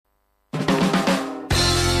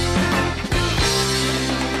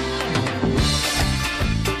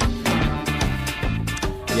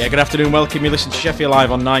Yeah, good afternoon, welcome. You listen to Sheffield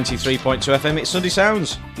Live on 93.2 FM. It's Sunday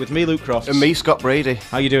Sounds with me, Luke Crofts. And me, Scott Brady.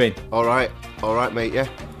 How you doing? All right, mate, yeah.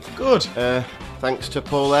 Good. Thanks to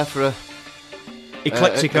Paul there for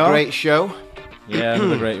a great show. Yeah,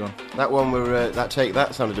 another great one. That one, that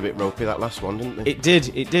sounded a bit ropey, that last one, didn't it?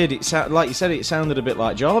 It did. Like you said, it sounded a bit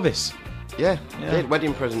like Jarvis. Yeah, it did.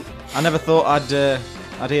 Wedding present. I never thought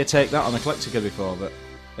I'd hear Take That on Eclectica before, but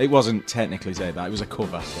it wasn't technically Take That, it was a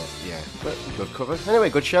cover. But. Yeah, but good cover. Anyway,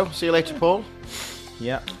 good show. See you later, Paul.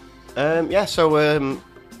 Yeah. So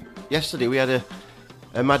yesterday we had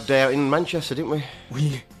a mad day out in Manchester, didn't we?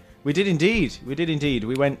 We did indeed.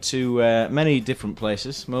 We went to many different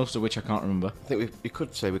places, most of which I can't remember. I think we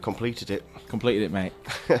could say we completed it. Completed it, mate.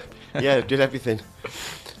 Yeah, did everything.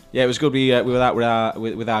 Yeah, it was good. We were out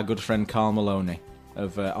with our good friend Carl Maloney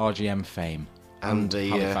of RGM fame and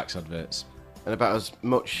Halifax Adverts. And about as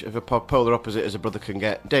much of a polar opposite as a brother can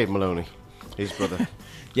get, Dave Maloney, his brother.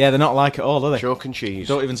 Yeah, they're not like at all, are they? Chalk and cheese.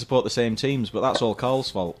 Don't even support the same teams, but that's all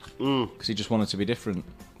Carl's fault. Because he just wanted to be different.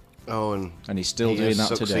 Oh, and he's still doing that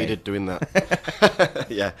today. He succeeded doing that.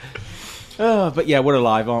 Yeah. But yeah, we're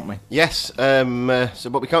alive, aren't we? Yes.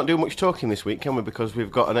 But we can't do much talking this week, can we? Because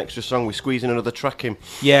we've got an extra song. We're squeezing another track in.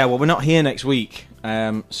 Yeah. Well, we're not here next week,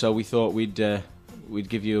 so we thought we'd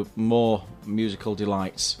give you more musical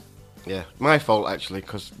delights. Yeah, my fault actually,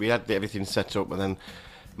 because we had everything set up, and then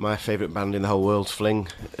my favourite band in the whole world, Fling,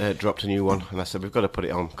 dropped a new one, and I said we've got to put it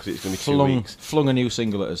on because it's going to be 2 weeks. Flung a new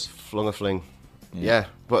single at us. Flung a fling. Yeah,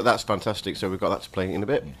 but that's fantastic. So we've got that to play in a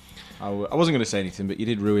bit. Yeah. I wasn't going to say anything, but you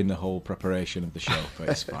did ruin the whole preparation of the show. But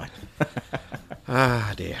it's fine.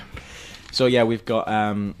 Ah dear. So yeah, we've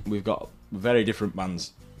got very different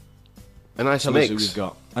bands. A nice Tell mix. us who we've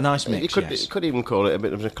got. A nice mix. You could even call it a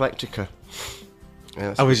bit of an eclectica.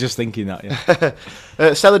 Yeah, I was just thinking that. Yeah.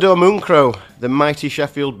 Celador Mooncrow, the mighty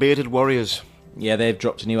Sheffield Bearded Warriors. Yeah, they've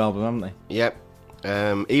dropped a new album, haven't they?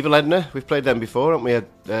 Yep. Evil Edna, we've played them before, haven't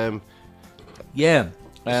we? Yeah.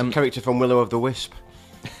 A character from Willow of the Wisp,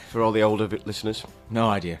 for all the older listeners. No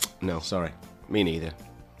idea. No. Sorry. Me neither.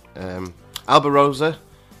 Alba Rosa.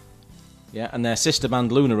 Yeah, and their sister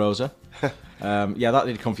band Luna Rosa. Yeah, that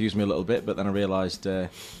did confuse me a little bit, but then I realised...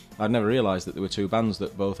 I'd never realised that there were two bands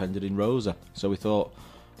that both ended in Rosa. So we thought,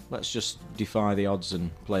 let's just defy the odds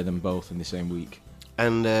and play them both in the same week.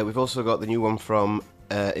 And we've also got the new one from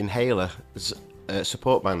Inhaler,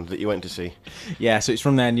 support band that you went to see. Yeah, so it's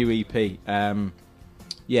from their new EP.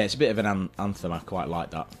 Yeah, it's a bit of an anthem. I quite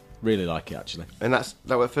like that. Really like it, actually. And that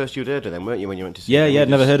was first you'd heard of them, weren't you, when you went to see them? Yeah, I'd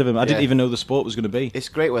never heard of them. I didn't even know the sport was going to be. It's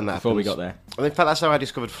great when that before happens. We got there. And in fact, that's how I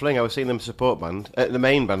discovered Fling. I was seeing them support band, the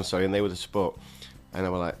main band, sorry, and they were the support. And I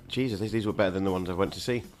was like, Jesus, these were better than the ones I went to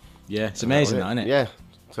see. Yeah, it's amazing, that, isn't it? Yeah,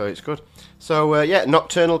 so it's good. So,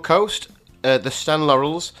 Nocturnal Coast, the Stan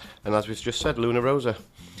Laurels, and as we've just said, Luna Rosa.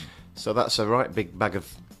 So that's a right big bag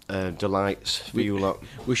of delights for you lot.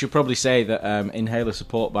 We should probably say that Inhaler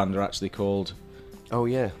support band are actually called... Oh,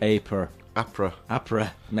 yeah. APRA,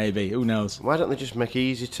 maybe. Who knows? Why don't they just make it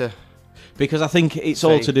easy to... Because I think it's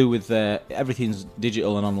all to do with... everything's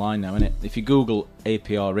digital and online now, isn't it? If you Google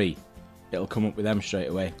APRE... it'll come up with them straight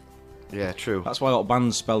away. Yeah, true. That's why a lot of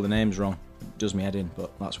bands spell the names wrong. It does me head in,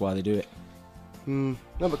 but that's why they do it. No,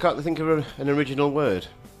 but can't they think of an original word?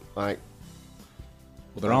 Like...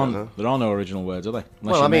 Well, there are no original words, are they?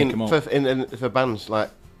 Unless well, I mean, make them up. for bands like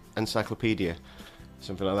Encyclopedia,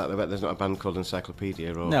 something like that, I bet there's not a band called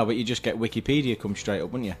Encyclopedia. Or... No, but you just get Wikipedia come straight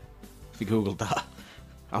up, wouldn't you? If you Googled that.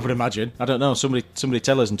 I would imagine. I don't know. Somebody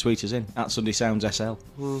tell us and tweet us in, at Sunday Sounds SL.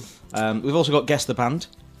 We've also got Guess the Band.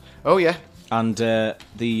 Oh, yeah. And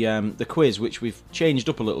the quiz, which we've changed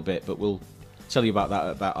up a little bit, but we'll tell you about that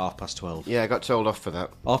at about 12:30. Yeah, I got told off for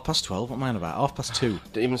that. 12:30? What am I on about? 2:30.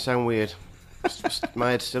 Didn't even sound weird.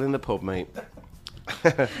 My head's still in the pub, mate.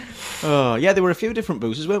 Oh, yeah, there were a few different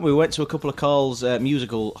boosters, weren't we? We went to a couple of Carl's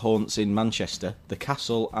musical haunts in Manchester, the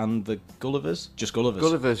Castle and the Gullivers. Just Gullivers.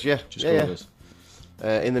 Gullivers, yeah. Just Gullivers.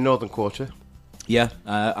 Yeah. In the Northern Quarter. Yeah,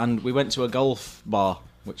 and we went to a golf bar,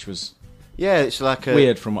 which was... Yeah, it's like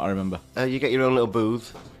weird from what I remember. You get your own little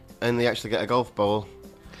booth, and they actually get a golf ball.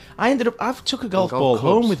 I've took a golf ball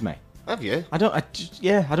home with me. Have you? I don't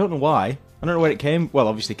know why. I don't know where it came. Well,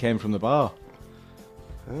 obviously it came from the bar.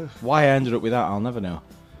 Why I ended up with that, I'll never know.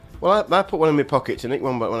 Well, I put one in my pocket to nick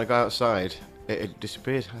one, but when I got outside, it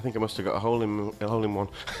disappeared. I think I must have got a hole in one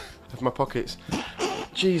of my pockets.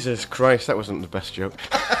 Jesus Christ, that wasn't the best joke.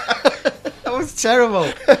 That was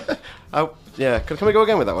terrible. Yeah, can we go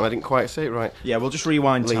again with that one? I didn't quite say it right. Yeah, we'll just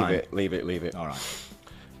rewind time. Leave it. All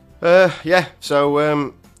right. Yeah,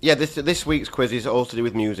 so, this week's quiz is all to do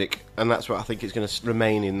with music, and that's what I think is going to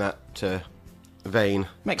remain in that vein.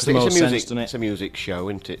 Makes 'Cause the most it's a music, sense, doesn't it? It's a music show,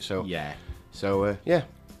 isn't it? So Yeah. So yeah,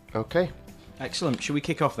 okay. Excellent. Should we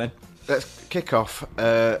kick off then? Let's kick off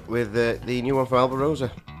with the new one from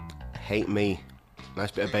Alba Hate Me.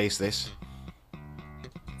 Nice bit of bass, this.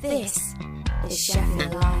 This is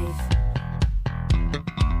Sheffield Live.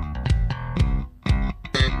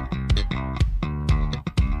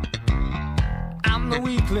 I'm the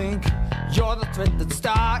weak link, you're the thread that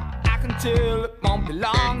start. I can tell it won't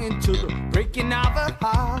belong into the breaking of a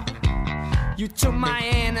heart. You took my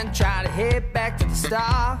hand and tried to head back to the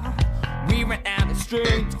start. We ran out of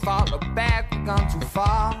strength to follow back, we've gone too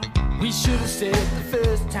far. We should have said the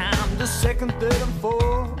first time, the second, third and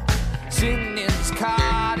fourth. Sitting in this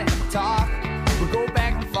car and talk, we'll go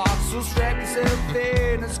back and forth. So strap yourself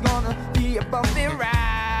in, it's gonna be a bumpy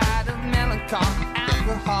ride of melancholy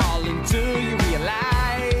alcohol until you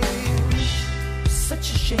realize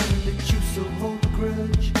such a shame that you still hold a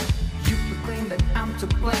grudge. You proclaim that I'm to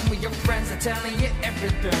blame when your friends are telling you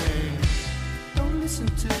everything. Don't listen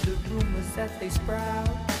to the rumors that they sprout.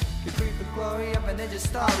 You creep the glory of an edge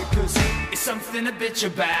story, cause it's something to bitch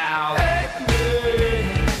about. Hey,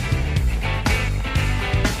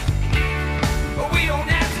 but we don't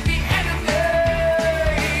have to be enemies.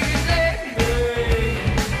 Hey,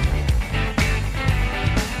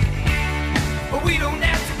 but we don't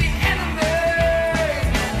have to be enemies.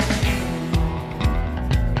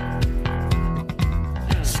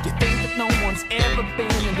 So you think that no one's ever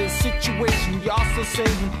been in this situation? You're still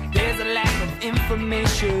saying there's a lack of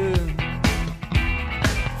information.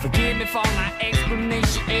 Forgive me for my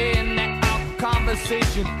explanation in that awkward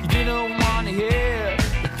conversation. You didn't want to hear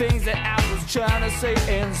the things that I was trying to say.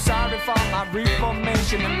 And sorry for my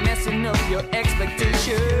reformation and messing up your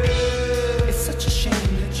expectations. It's such a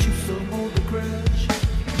shame that you still hold a grudge.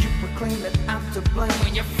 You proclaim that I'm to blame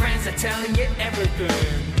when your friends are telling you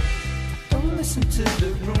everything. Don't listen to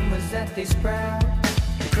the rumors that they sprout.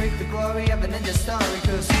 They create the glory of an ninja story,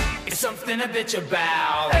 cause it's something to bitch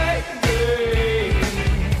about. Hey, hey.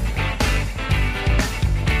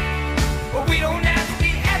 But we don't have to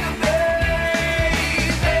be enemies.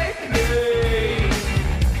 Hey, hey.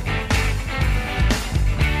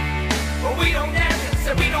 But we don't have to,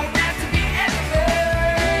 so we don't have to be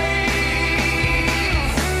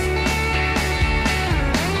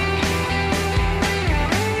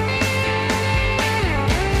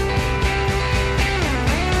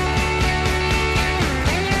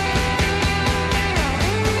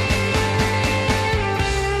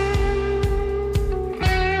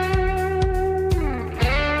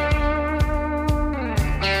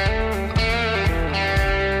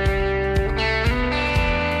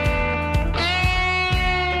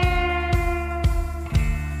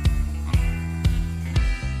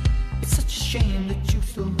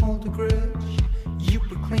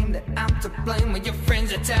blame when your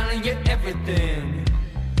friends are telling you everything.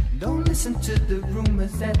 Don't listen to the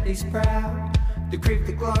rumors that they sprout. They crave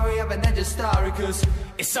the glory of an edge story, cause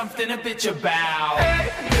it's something to bitch about. Hey,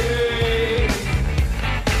 hey.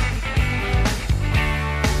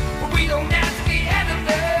 But we don't have to be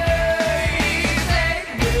enemies. Hey,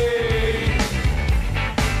 hey.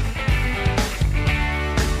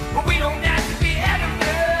 But we don't have to be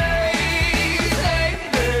enemies. Hey,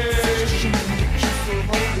 hey. Such a shame that you still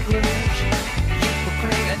hold the grudge.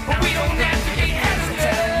 But we don't have to be enemies.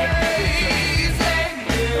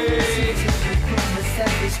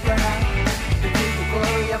 The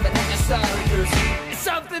glory of an angel story, it's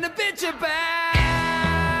something to bitch about.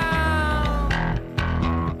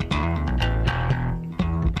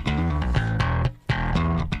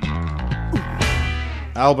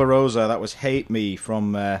 Alba Rosa, that was Hate Me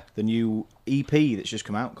from the new EP that's just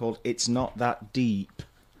come out called It's Not That Deep.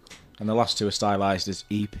 And the last two are stylised as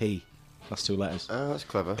EP. Last two letters. Oh, that's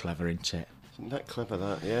clever. Clever, isn't it? Isn't that clever,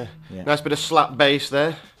 that? Yeah. Yeah. Nice bit of slap bass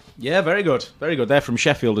there. Yeah, very good. Very good. They're from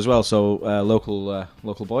Sheffield as well, so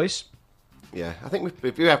local boys. Yeah, I think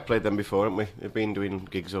we have played them before, haven't we? They've been doing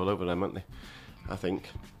gigs all over them, haven't they? I think.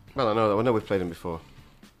 Well, I know we've played them before.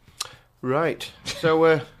 Right. So,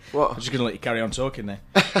 what? I'm just going to let you carry on talking there.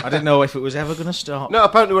 I didn't know if it was ever going to stop. No,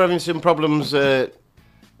 apparently we're having some problems.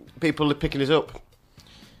 People are picking us up.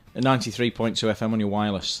 A 93.2 FM on your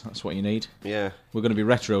wireless. That's what you need. Yeah. We're going to be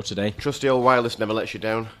retro today. Trusty old wireless never lets you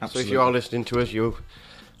down. Absolutely. So if you are listening to us, you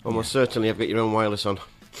almost certainly have got your own wireless on.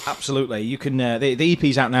 Absolutely. You can. The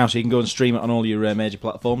EP's out now, so you can go and stream it on all your major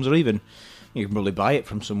platforms, or even you can probably buy it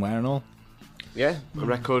from somewhere and all. Yeah, a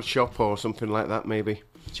record shop or something like that, maybe.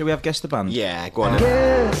 Shall we have Guess the Band? Yeah, go on.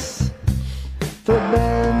 Guess the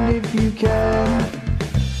band if you can.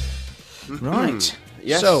 Right.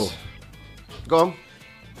 Yes. So, Go on.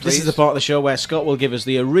 this is please. the part of the show where Scott will give us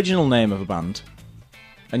the original name of a band,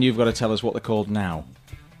 and you've got to tell us what they're called now.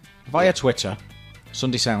 Via Twitter,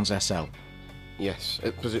 Sunday Sounds SL. Yes,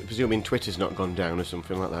 presuming Twitter's not gone down or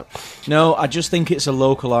something like that. No, I just think it's a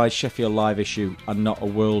localised Sheffield Live issue and not a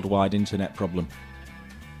worldwide internet problem.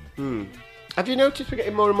 Have you noticed we're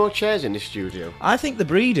getting more and more chairs in this studio? I think they're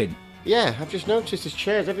breeding. Yeah, I've just noticed there's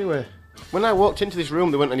chairs everywhere. When I walked into this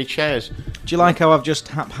room, there weren't any chairs. Do you like how I've just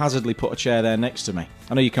haphazardly put a chair there next to me?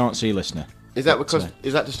 I know you can't see, listener. Is that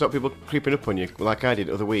is that to stop people creeping up on you, like I did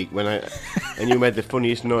the other week when and you made the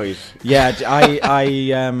funniest noise? Yeah,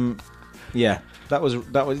 yeah. That was.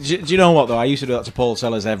 Do you know what though? I used to do that to Paul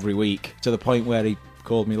Sellers every week, to the point where he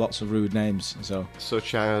called me lots of rude names. So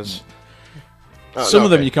such as some of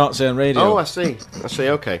them you can't say on radio. Oh, I see.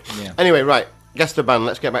 Okay. Yeah. Anyway, right. Guess the band.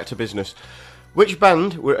 Let's get back to business. Which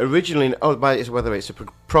band were originally? Whether it's a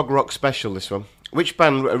prog rock special. This one. Which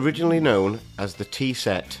band were originally known as the Tea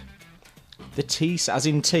Set? The tea, as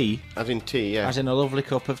in tea. As in tea, yeah. As in a lovely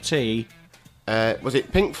cup of tea. Was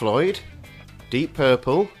it Pink Floyd, Deep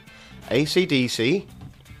Purple, AC/DC?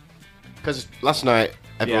 Because last night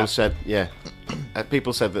everyone said,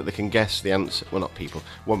 people said that they can guess the answer. Well, not people.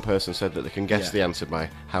 One person said that they can guess the answer by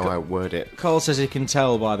how I word it. Cole says he can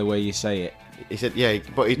tell by the way you say it. He said, yeah,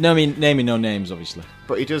 but he... No, I mean, naming no names, obviously.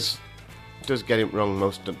 But he does get it wrong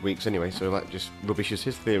most weeks anyway, so that just rubbishes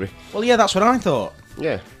his theory. Well, yeah, that's what I thought.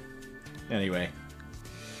 Yeah.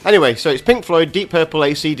 Anyway, so it's Pink Floyd, Deep Purple,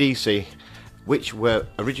 AC/DC, which were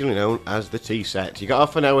originally known as the Tea Set. You got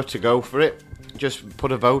half an hour to go for it. Just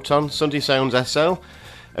put a vote on Sunday Sounds SL,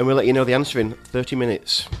 and we'll let you know the answer in 30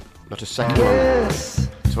 minutes. Not a second long. Yes,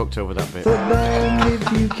 Talked over that bit. the band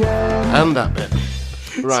if you can. And that bit.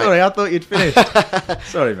 Right. Sorry, I thought you'd finished.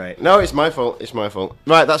 Sorry, mate. No, it's my fault. It's my fault.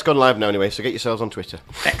 Right, that's gone live now anyway, so get yourselves on Twitter.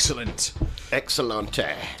 Excellent.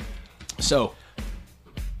 Excellente. So,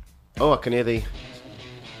 Oh, I can hear the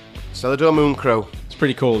Celador Mooncrow. it's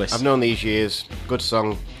pretty cool, this. I've known these years. Good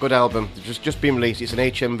song, good album. It's just been released. It's an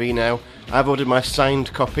HMV now. I've ordered my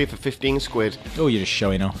signed copy for 15 quid. Oh, you're just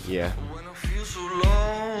showing off. Yeah. When I feel so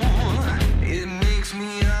low, it makes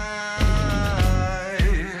me high.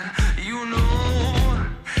 You know,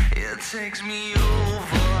 it takes me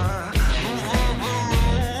over,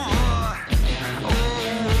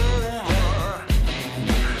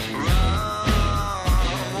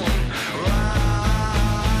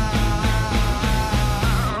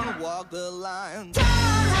 round, walk the line.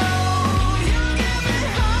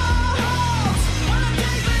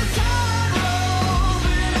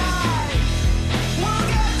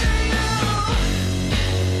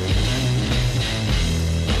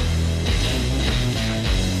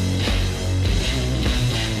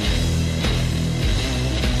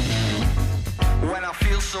 When I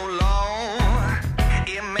feel so low,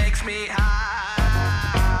 it makes me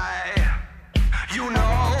high. You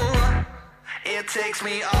know, it takes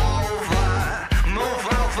me over, move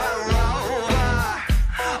over, over,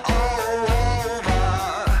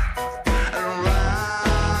 and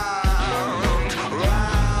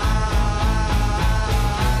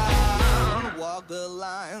round, walk the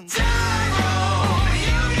line. Tyrone,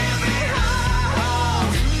 you give me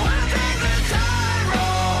hope. Wanna take the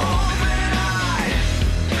Tyrone, and I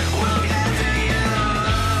will get to you.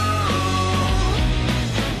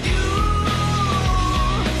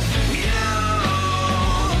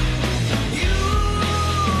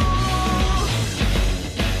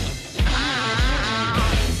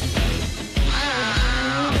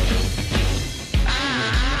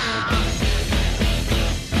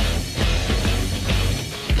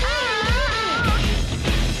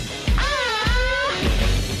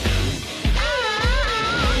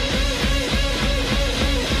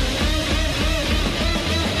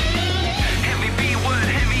 Heavy B-word,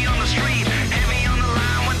 heavy on the street, heavy on the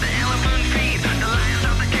line with the elephant feet. The lion's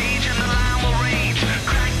out the cage and the lion will rage.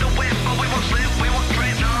 Crack the whip, but we won't slip, we won't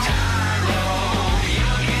trip, no. Tyrone, you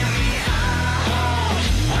give me hopes.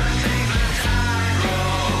 Wanna take the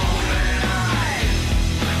Tyrone, and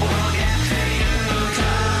I will get to you.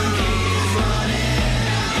 Time keeps running,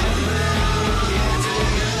 you will get to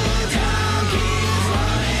you. Time keeps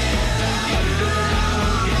running, you will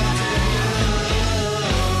get to you.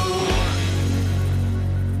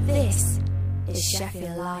 This is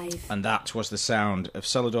Sheffield Live. And that was the sound of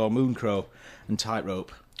Celador Mooncrow and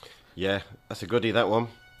Tightrope. Yeah, that's a goodie, that one.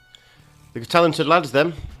 The talented lads,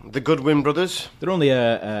 them. The Goodwin brothers. They're only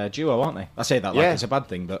a duo, aren't they? I say that like Yeah. it's a bad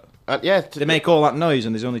thing, but Yeah, they make all that noise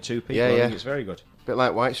and there's only two people. Yeah, I yeah. think it's very good. bit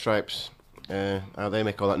like White Stripes. How they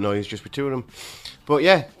make all that noise just with two of them. But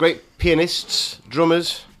yeah, great pianists,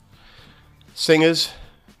 drummers, singers.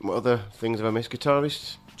 What other things have I missed?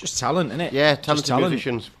 Guitarists. Just talent, innit? Yeah, Just talented talent.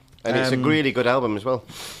 musicians. And it's a really good album as well.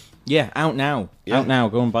 Yeah, out now. Yeah. Out now.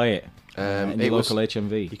 Go and buy it. In it your was- local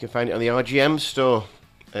HMV. You can find it on the RGM store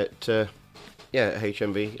at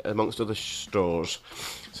HMV amongst other stores.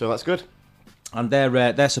 So that's good. And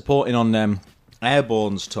they're supporting on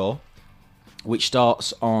Airborne's tour, which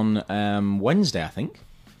starts on Wednesday, I think.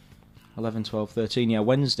 11, 12, 13, yeah,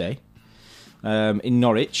 Wednesday. In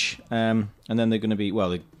Norwich. And then they're going to be,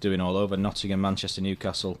 they're doing all over Nottingham, Manchester,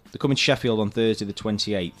 Newcastle. They're coming to Sheffield on Thursday the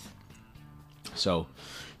 28th. So,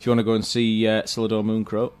 if you want to go and see Celador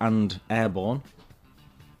Mooncrow and Airborne,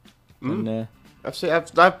 then,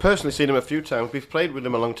 I've personally seen them a few times. We've played with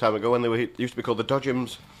them a long time ago when they used to be called the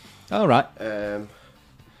Dodgems. all right.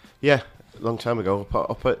 Yeah, a long time ago,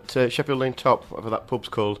 up at Sheffield Lane Top, whatever that pub's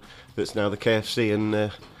called, that's now the KFC,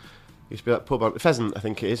 and used to be that pub on Pheasant, I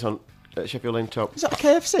think it is, on at Sheffield Lane Top. Is that a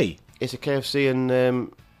KFC? It's a KFC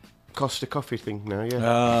and Costa Coffee thing now,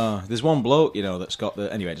 yeah. There's one bloke, that's got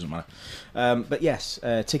the... Anyway, it doesn't matter. But yes,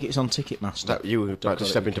 tickets on Ticketmaster. That you were about to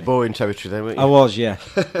step into boring territory there, weren't you? I was, yeah.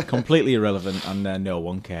 Completely irrelevant, and no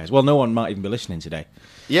one cares. Well, no one might even be listening today.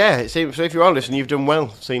 Yeah, it seems, so if you are listening, you've done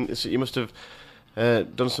well. You must have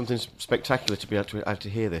done something spectacular to be able to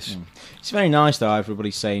hear this. It's very nice, though,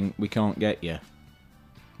 everybody's saying we can't get you.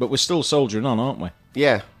 But we're still soldiering on, aren't we?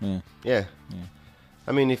 Yeah. Yeah.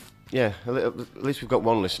 I mean, at least we've got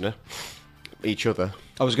one listener, each other.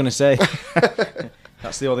 I was going to say,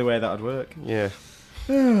 that's the only way that would work. Yeah.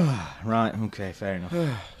 Right, okay, fair enough.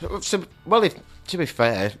 So, to be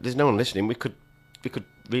fair, there's no one listening. We could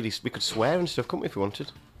swear and stuff, couldn't we, if we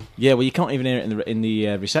wanted? Yeah, well, you can't even hear it in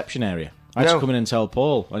the reception area. I had to come in and tell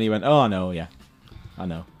Paul, and he went, "Oh, I know, yeah, I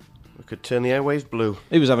know." We could turn the airwaves blue.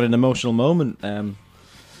 He was having an emotional moment.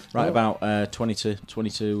 About 20 to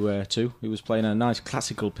 2, he was playing a nice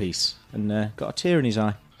classical piece and got a tear in his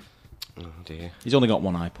eye. Oh dear. He's only got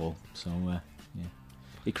one eye, Paul, so yeah.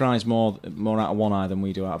 He cries more out of one eye than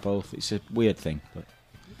we do out of both. It's a weird thing, but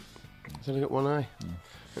He's only got one eye.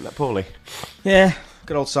 Isn't that poorly? yeah,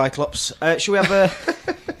 good old Cyclops. Should we have a?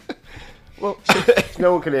 Well,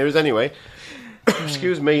 no one can hear us anyway.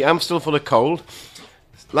 Excuse me, I'm still full of cold.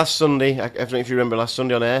 Last Sunday, I don't know if you remember last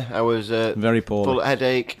Sunday on air, I was Very poorly. full of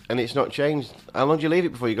headache, and it's not changed. How long do you leave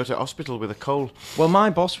it before you go to hospital with a cold? Well, my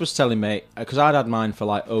boss was telling me, because I'd had mine for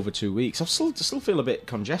like over 2 weeks, I still feel a bit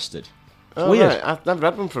congested. It's weird. Right. I've never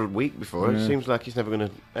had one for a week before. It seems like he's never going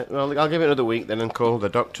to... Well, I'll give it another week then and call the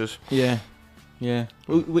doctors. Yeah.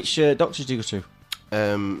 Which doctors do you go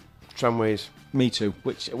to? Tramways. Me too.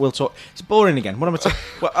 Which we'll talk. It's boring again. What am I?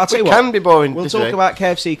 Well, I'll tell you It what. can be boring. We'll today. talk about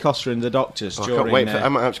KFC, Costa, and the doctors I during. can't wait. I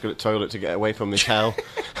might have to go to the toilet to get away from this hell.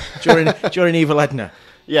 during Evil Edna.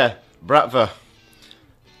 Yeah, Bratva. Is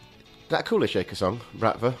that a Cooler Shaker song?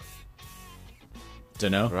 Bratva.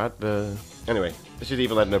 Dunno. Bratva. Anyway, this is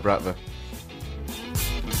Evil Edna Bratva.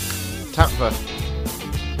 Tapva.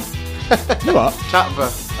 You what? Tapva.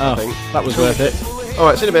 Oh, I think. that was worth it. All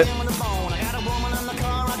right, see you in a bit.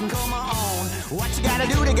 What you gotta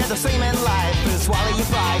do to get the same in life is swallow your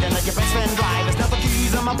pride and let your best friend drive. There's not the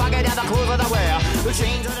keys in my pocket and the clothes that I wear. The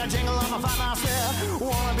change of the jingle on my 5 mile stare.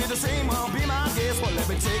 Wanna be the same, wanna be my guest. Well, let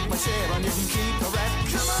me take my share and you can keep the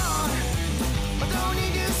rest. Come on, I don't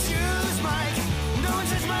need your shoes, Mike. Don't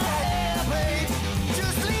touch my hair, babe.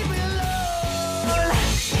 Just leave me alone.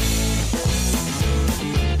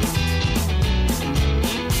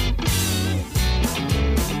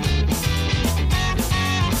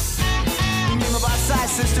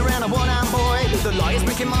 Sister and a one-armed boy. The lawyer's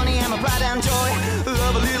making money, I'm a pride and joy.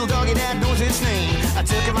 Love a little doggy that knows his name. I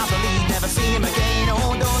took him off the lead, never seen him again.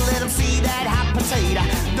 Oh, don't let him see that hot potato.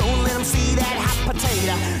 Don't let him see that hot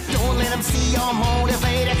potato. Don't let him see your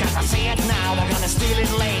motivator. Cause I see it now, they're gonna steal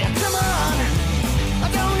it later. Come on, I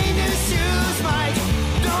don't need new shoes, Mike.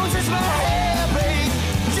 Don't touch my hair, babe.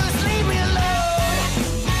 Just leave me alone.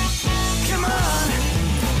 Come on,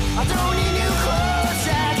 I don't need new clothes,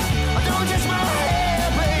 Jack. I don't touch my hair.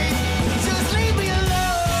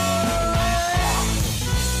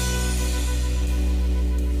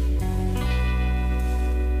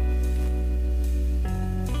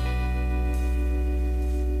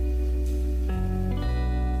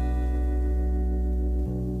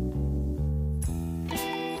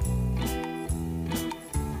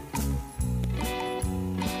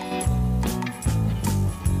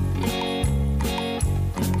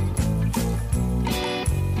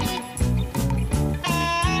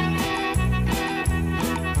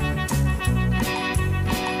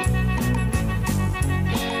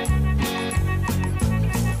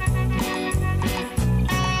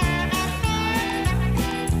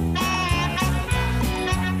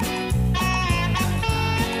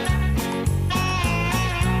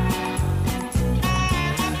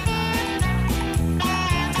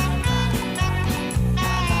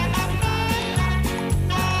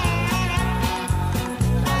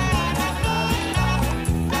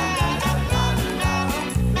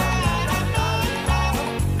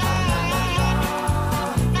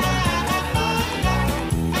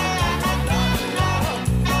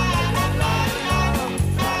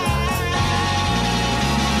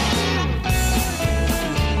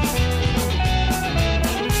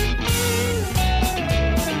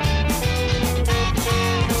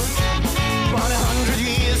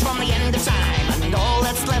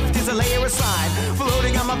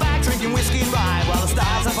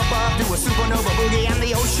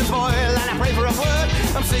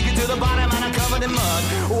 I'm sinking to the bottom and I'm covered in mud.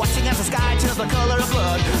 Watching as the sky turns the color of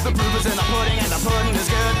blood. The proof is in the pudding and the pudding is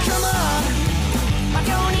good. Come on, I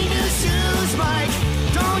don't need new shoes, Mike.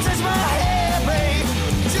 Don't touch my hair, babe.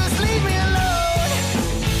 Just leave me alone.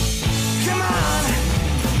 Come on,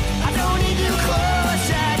 I don't need new clothes,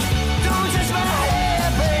 Jack. Don't touch my hair,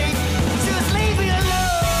 babe. Just leave me alone.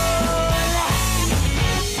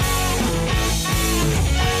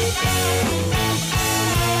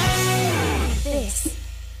 This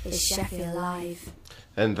is Sheffield Live.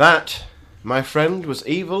 And that, my friend, was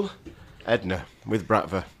Evil Edna with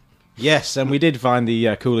Bratva. Yes, and we did find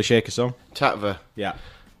the Cooler Shaker song. Tatva. Yeah.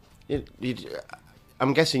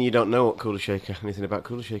 I'm guessing you don't know what Cooler Shaker, anything about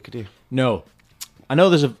Cooler Shaker, do you? No. I know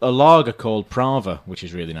there's a lager called Prava, which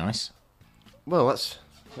is really nice. Well, that's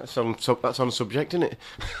on subject, isn't it?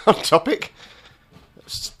 On topic.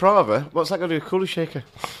 Prava. What's that got to do with Cooler Shaker?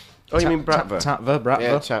 Oh, you mean Bratva? Bratva.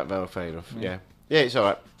 Yeah, Tatva. Fair enough. Yeah, it's all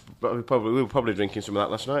right. But we were probably drinking some of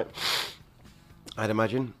that last night. I'd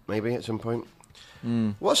imagine, maybe at some point.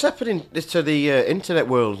 What's happening to the internet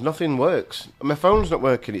world? Nothing works. My phone's not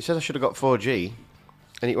working. It says I should have got 4G,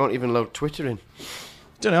 and it won't even load Twitter in.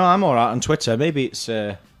 Don't know. I'm all right on Twitter. Maybe it's.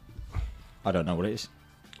 I don't know what it is.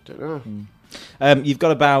 Don't know. You've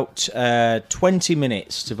got about 20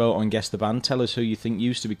 minutes to vote on Guess the Band. Tell us who you think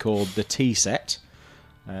used to be called the Tea Set.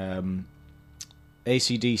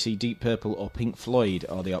 AC/DC, Deep Purple, or Pink Floyd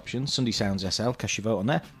are the options. Sunday Sounds SL. Cast your vote on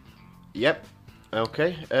there. Yep.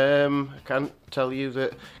 Okay. I can't tell you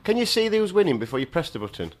that. Can you see who's winning before you press the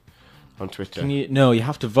button on Twitter? No, you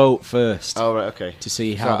have to vote first. Oh, right, okay. To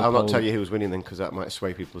see So how. I'll not tell you who's winning then, because that might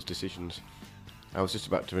sway people's decisions. I was just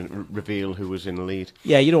about to reveal who was in the lead.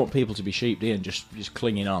 Yeah, you don't want people to be sheep, do you? And just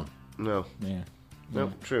clinging on. No. Yeah.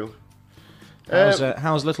 No, true.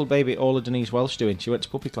 How's little baby Orla Denise Welsh doing? She went to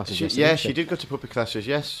puppy classes yesterday. Yeah, she did go to puppy classes,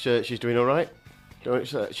 yes. She's doing all right.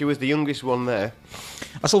 She was the youngest one there.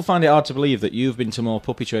 I still find it hard to believe that you've been to more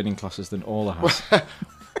puppy training classes than Orla has.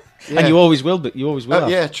 Yeah. And you always will, but you always will.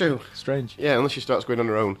 Yeah, true. Strange. Yeah, unless she starts going on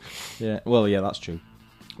her own. Yeah, well, yeah, that's true.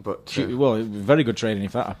 But Very good training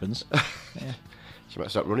if that happens. Yeah. She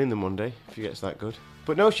might start running them one day if she gets that good.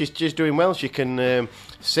 But no, she's doing well. She can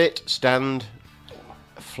sit, stand,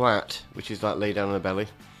 flat, which is like lay down on her belly.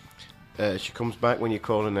 She comes back when you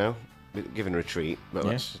call her now, giving her a treat. But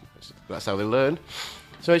that's how they learn.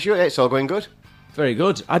 So it's all going good. Very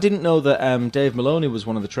good. I didn't know that Dave Maloney was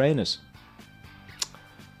one of the trainers.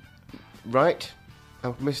 Right.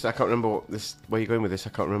 I missed. I can't remember where you're going with this.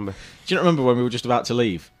 I can't remember. Do you not remember when we were just about to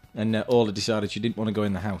leave and Orla decided she didn't want to go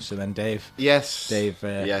in the house, and then Dave? Yes. Dave.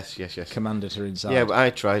 Yes. Commanded her inside. Yeah, but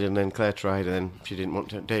I tried, and then Claire tried, and then she didn't want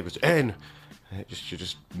to. Dave was in. She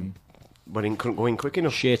just couldn't go in quick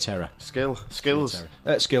enough. Sheer terror. Skills.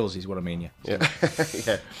 Skills is what I mean. Yeah.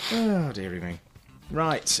 Yeah. Oh dearie me.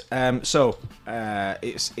 Right. So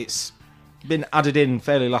it's been added in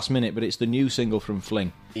fairly last minute, but it's the new single from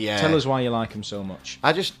Fling. Yeah. Tell us why you like them so much.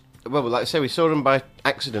 Like I say, we saw them by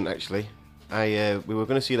accident, actually. We were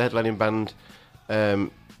going to see the headlining band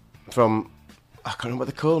from, I can't remember what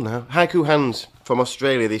they're called now, Haiku Hands from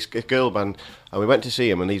Australia, this girl band, and we went to see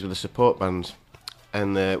them, and these were the support bands.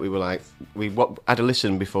 And we were like, we had a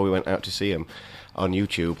listen before we went out to see them on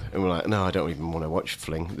YouTube, and we're like, no, I don't even want to watch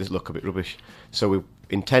Fling, this look a bit rubbish. So we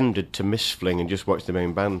intended to miss Fling and just watch the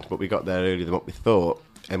main band, but we got there earlier than what we thought,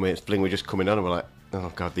 and Fling were just coming on, and we're like,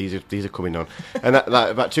 oh god, these are coming on. And that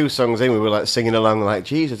about 2 songs in, we were like singing along, like,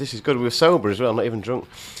 Jesus, this is good. We were sober as well, not even drunk.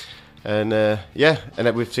 And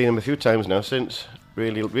and we've seen them a few times now since.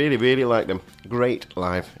 Really, really, really like them. Great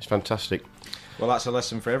live. It's fantastic. Well, that's a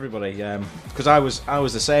lesson for everybody. Because I was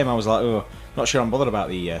the same. I was like, oh, not sure I'm bothered about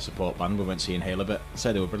the support band. We went to see Inhaler, but I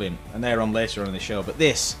said they were brilliant, and they're on later on in the show. But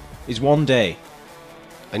this is One Day.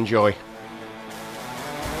 Enjoy.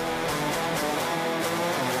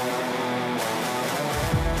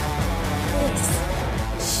 This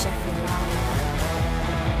is Sheffield Live.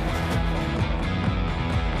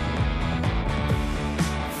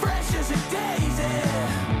 Fresh as a daisy.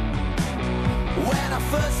 When I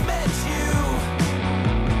first met you,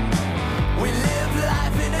 we lived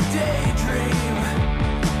life in a daydream.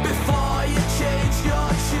 Before you changed your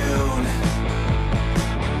tune,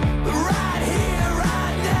 right here,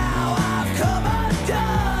 right now.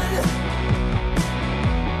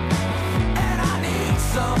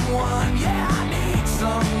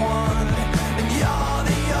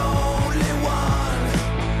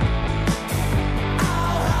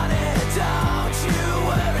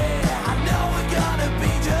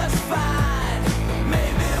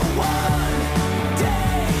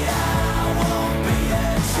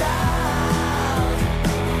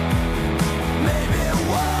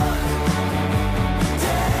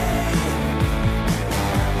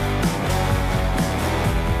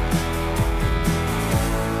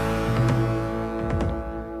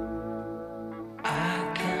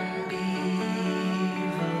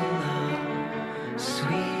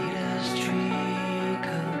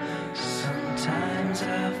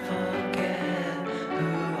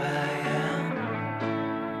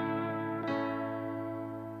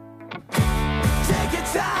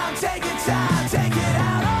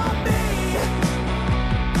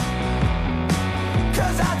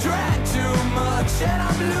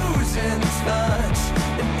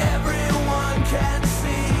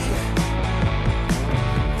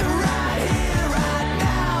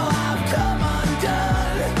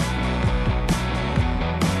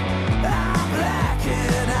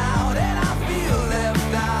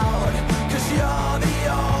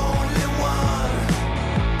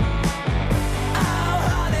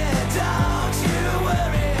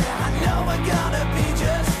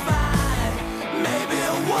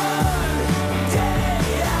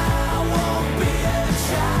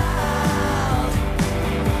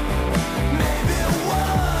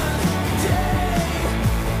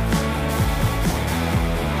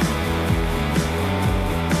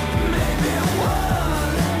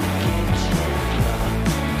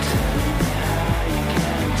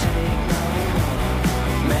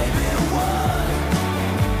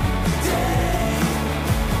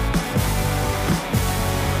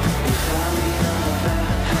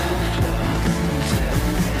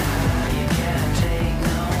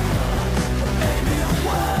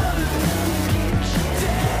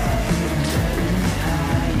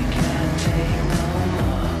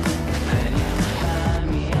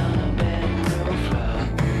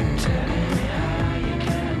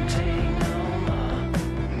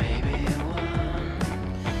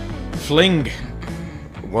 Fling.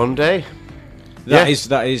 One day. That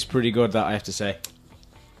Yeah. is pretty good, that I have to say.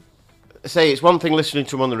 Say, it's one thing listening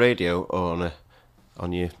to them on the radio or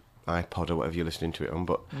on your iPod or whatever you're listening to it on,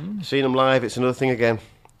 but seeing them live, it's another thing again.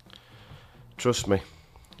 Trust me.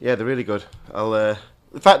 Yeah, they're really good. The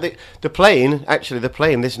fact that they're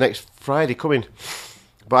playing this next Friday coming,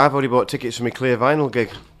 but I've already bought tickets for my Clear Vinyl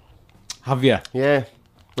gig. Have you? Yeah,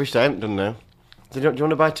 wish I hadn't done now. Do you want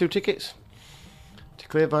to buy 2 tickets to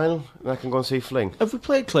Clear Vinyl, and I can go and see Fling? Have we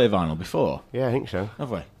played Clear Vinyl before? Yeah, I think so. Have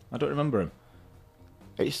we? I don't remember him.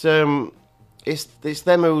 It's them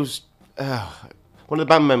who's one of the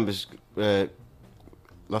band members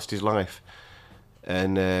lost his life,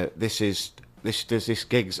 and this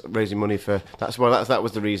gig's raising money for. That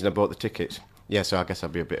was the reason I bought the tickets. Yeah, so I guess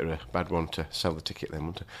I'd be a bit of a bad one to sell the ticket then,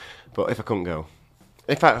 wouldn't I? But if I couldn't go,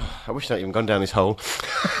 in fact, I wish I'd even gone down this hole.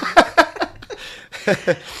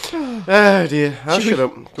 Oh dear, I'll shut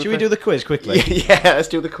up. Should we do the quiz quickly? Yeah, let's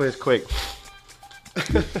do the quiz quick.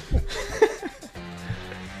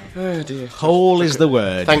 Oh dear. Hole is the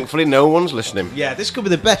word. Thankfully, no one's listening. Yeah, this could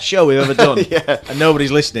be the best show we've ever done. Yeah. And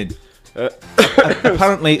nobody's listening.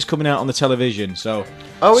 Apparently, it's coming out on the television, so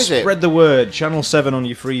Oh, is it? spread the word. Channel 7 on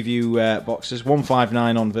your Freeview boxes,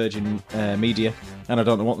 159 on Virgin Media, and I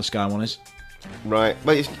don't know what the Sky one is. Right.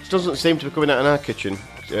 Well, it doesn't seem to be coming out in our kitchen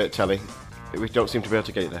telly. We don't seem to be able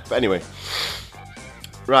to get it there. But anyway.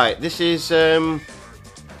 Right, this is a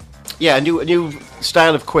new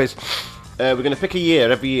style of quiz. We're going to pick a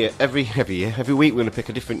year every year. Every week we're going to pick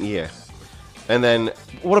a different year. And then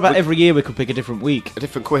What about every year we could pick a different week? a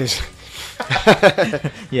different quiz.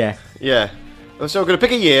 Yeah. Yeah. So we're going to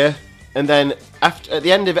pick a year, and then at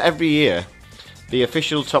the end of every year, the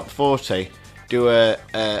official top 40 do a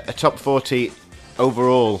top 40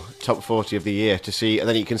 overall top 40 of the year to see, and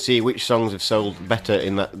then you can see which songs have sold better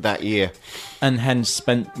in that year. And hence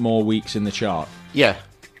spent more weeks in the chart. Yeah.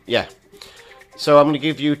 So I'm going to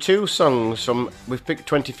give you 2 songs from. We've picked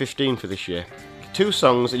 2015 for this year. 2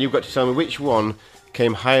 songs, and you've got to tell me which one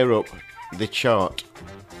came higher up the chart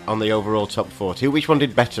on the overall top 40. Which one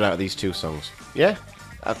did better out of these 2 songs? Yeah.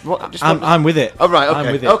 I'm with it. Oh, right, okay.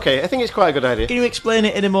 I'm with it. Okay, I think it's quite a good idea. Can you explain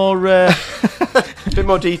it in a more... A bit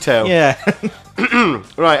more detail. Yeah.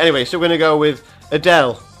 Right, anyway, so we're going to go with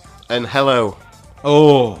Adele and Hello.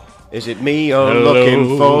 Oh. Is it me you're Hello.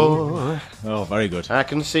 looking for? Oh, very good. I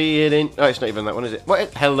can see it in... Oh, it's not even that one, is it?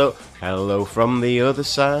 What? Hello. Hello from the other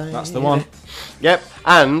side. That's the one. Yep.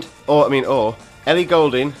 And, or Ellie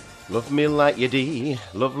Goulding, Love Me Like You Dee.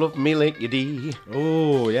 Love me like you dee.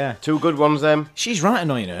 Oh, yeah. 2 good ones, them. She's right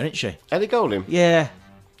annoying her, isn't she? Ellie Goulding? Yeah.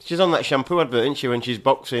 She's on that shampoo advert, isn't she, when she's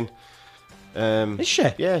boxing? Is she?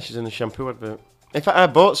 Yeah, she's in the shampoo advert. In fact, I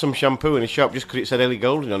bought some shampoo in a shop just because it said Ellie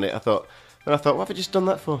Goulding on it. I thought, what have I just done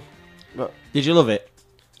that for? But Did you love it?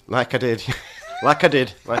 like I did. like I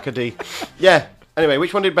did. Yeah. Anyway,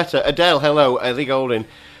 which one did better? Adele, Hello, Ellie Goulding,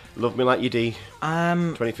 Love Me Like You Dee,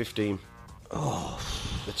 2015. Oh.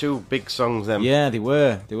 The 2 big songs, them. Yeah, they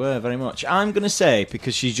were very much. I'm going to say,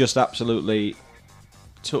 because she just absolutely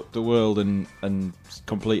took the world and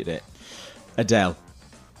completed it, Adele.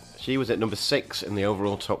 She was at number 6 in the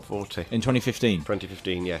overall top 40. In 2015.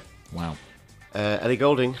 2015, yeah. Wow. Ellie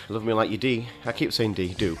Goulding, Love Me Like You Dee. I keep saying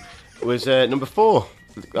D, do. Was number 4.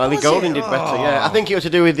 Ellie Goulding did better, yeah. I think it was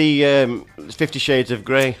to do with the 50 Shades of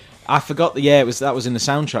Grey. I forgot that was in the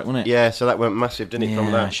soundtrack, wasn't it? Yeah, so that went massive, didn't it, from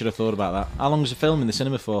I that? should have thought about that. How long was the film in the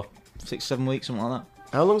cinema for? 6-7 weeks, something like that?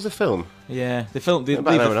 How long's the film? Yeah, the film...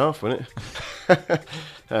 About an hour and a half, wasn't it?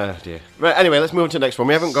 Oh, dear. Right, anyway, let's move on to the next one.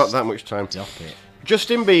 We haven't got that much time. Stop it.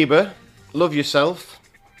 Justin Bieber, Love Yourself.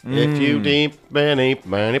 If you deep,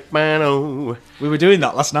 oh. We were doing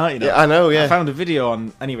that last night, you know. Yeah, I know, yeah. I found a video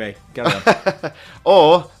on... Anyway, carry on.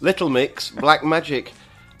 Or Little Mix, Black Magic.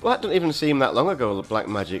 Well, that doesn't even seem that long ago, Black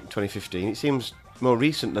Magic 2015. It seems more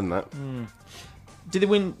recent than that. Did they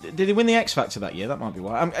win the X Factor that year? That might be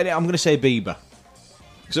why. I'm going to say Bieber.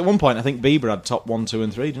 Because at one point, I think Bieber had top 1, 2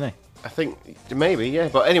 and 3, didn't he? I think, maybe, yeah.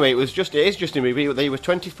 But anyway, it is Justin Bieber. They were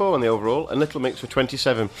 24 in the overall, and Little Mix were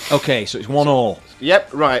 27. Okay, so it's 1-1. Yep,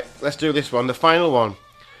 right. Let's do this one, the final one.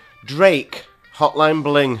 Drake, Hotline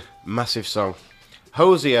Bling, massive song.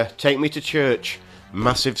 Hosier, Take Me to Church,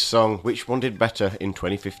 massive song. Which one did better in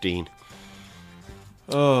 2015?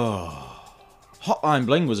 Hotline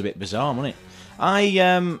Bling was a bit bizarre, wasn't it?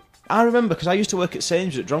 I remember, because I used to work at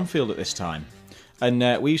Sainsbury's at Dronfield at this time,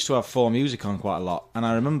 and we used to have 4 Music on quite a lot, and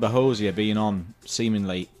I remember Hosier being on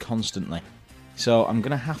seemingly constantly. So I'm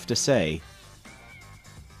going to have to say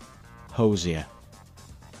Hosier.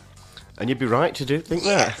 And you'd be right to think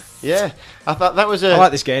that. Yeah, I thought that was a... I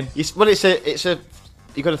like this game. Well, it's a.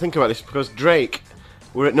 You got to think about this because Drake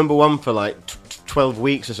were at number 1 for like 12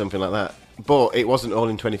 weeks or something like that. But it wasn't all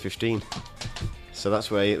in 2015. So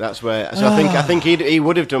that's where. So I think he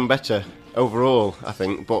would have done better overall. I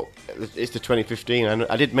think, but it's the 2015.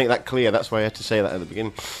 I did make that clear. That's why I had to say that at the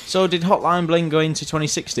beginning. So did Hotline Bling go into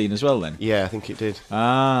 2016 as well then? Yeah, I think it did.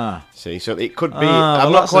 Ah. See, so it could be. Well,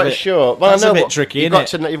 I'm not quite sure. Well, that's I know, a bit but tricky, you've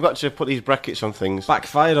isn't it? You've got to put these brackets on things.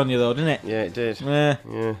 Backfired on you though, didn't it? Yeah, it did. Yeah.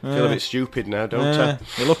 Yeah. Feel a bit stupid now, don't I?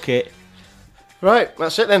 You look it. Right,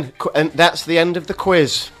 that's it then. And that's the end of the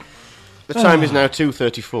quiz. The time is now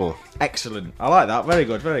 2:34. Excellent. I like that. Very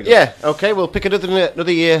good. Very good. Yeah. Okay. We'll pick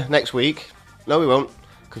another year next week. No, we won't,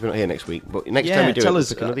 because we're not here next week. But next time we do tell we'll us,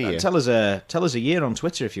 pick another year. Tell us a year on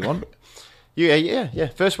Twitter if you want. Yeah.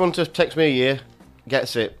 First one to text me a year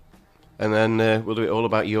gets it, and then we'll do it all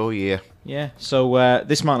about your year. Yeah. So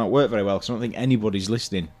this might not work very well because I don't think anybody's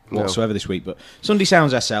listening whatsoever this week. But Sunday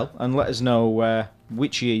Sounds SL, and let us know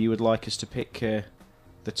which year you would like us to pick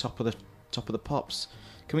the top of the pops.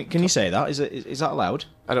 Can you say that? Is that allowed?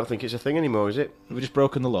 I don't think it's a thing anymore, is it? Have we just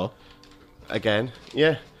broken the law? Again,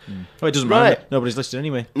 yeah. Oh, it doesn't Right. matter. Nobody's listening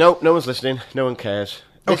anyway. No one's listening. No one cares.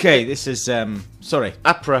 Okay, this is sorry.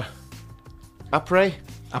 Apre. APRE.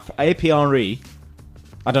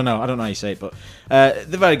 I don't know how you say it, but they're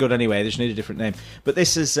very good anyway. They just need a different name. But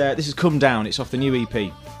this is Come Down. It's off the new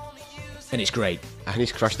EP, and it's great. And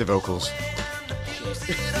he's crashed the vocals.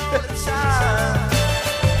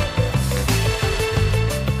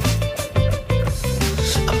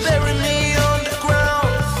 Bury me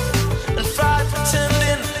underground and fight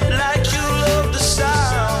pretending like you love the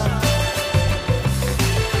sound.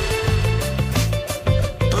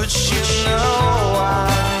 But you know I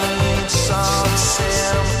need some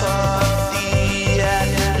sympathy at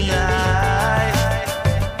night,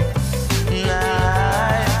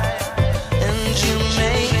 and you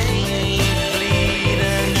make me bleed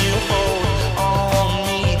and you hold on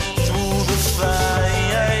me through the fire.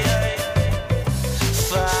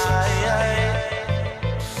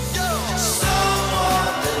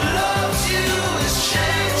 Someone that loves you is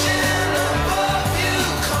changing above you.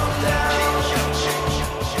 Come down.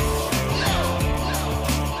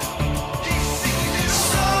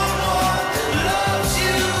 Someone that loves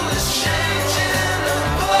you is changing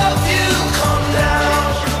above you. Come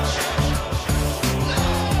down.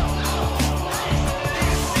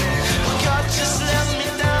 God just let me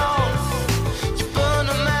down. You burn a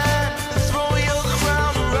man and throw your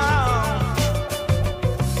crown around.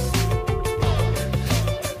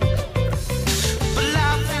 But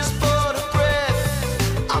life is but a breath.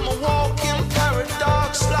 I'm a walking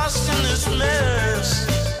paradox, lost in this mess.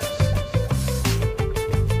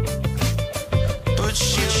 But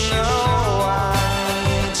you know I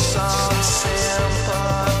need some sympathy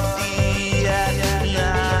at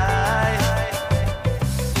night,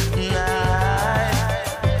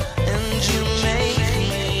 and you make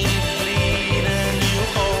me bleed and you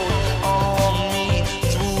hold on me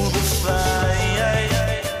through the fire.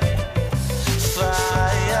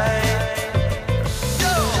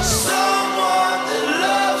 Someone that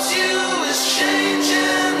loves you is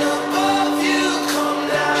changing above you. Come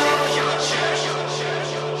down.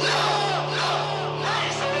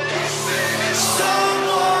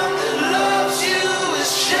 Someone that loves you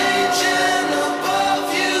is changing above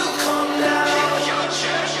you. Come down.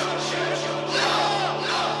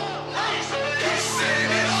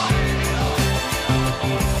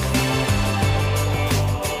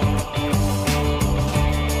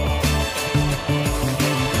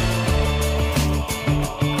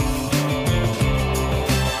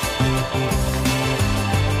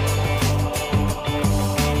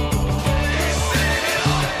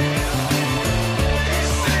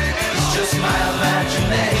 It's just my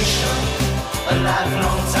imagination, a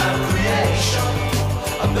lifelong time creation.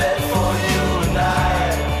 A bed for you and I.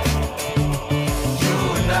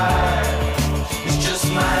 It's just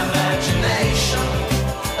my imagination,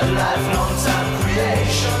 a lifelong time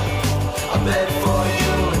creation. A bed for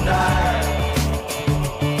you and I.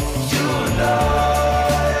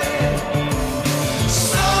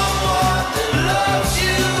 Someone that loves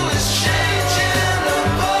you is changing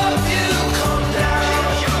above you. Come down.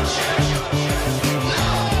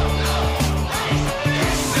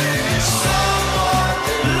 Someone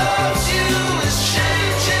that loves you is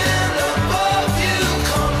changing above you.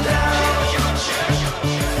 Come down.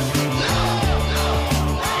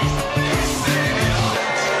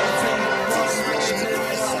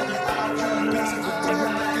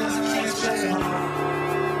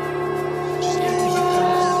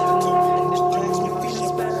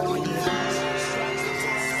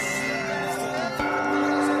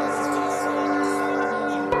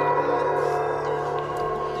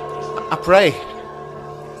 Apre.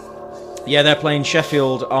 Yeah, they're playing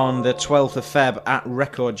Sheffield on the 12th of Feb at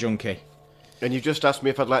Record Junkie. And you've just asked me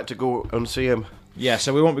if I'd like to go and see him. Yeah,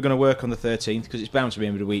 so we won't be going to work on the 13th because it's bound to be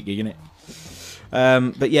a midweek gig, isn't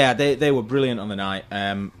it? But yeah, they were brilliant on the night.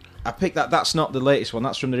 I picked that. That's not the latest one.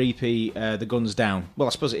 That's from their EP, The Guns Down. Well,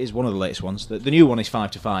 I suppose it is one of the latest ones. The new one is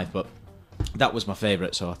 5 to 5, but that was my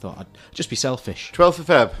favourite, so I thought I'd just be selfish. 12th of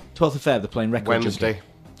Feb. 12th of Feb, they're playing Record Wednesday. Junkie.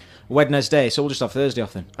 Wednesday, so we'll just have Thursday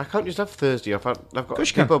off then. I can't just have Thursday off. I've got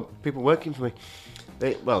course you people working for me.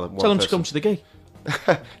 Tell them to come to the gig.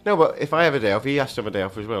 No, but if I have a day off, he has to have a day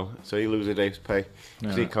off as well. So he loses a day's pay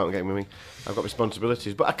because he can't get with me. I've got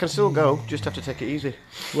responsibilities, but I can still go. Just have to take it easy.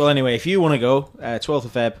 Well, anyway, if you want to go, 12th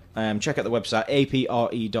of Feb, check out the website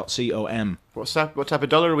apre.com. What type of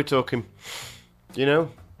dollar are we talking? Do you know?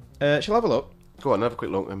 Shall I have a look? Go on, have a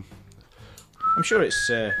quick look then. I'm sure it's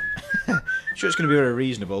going to be very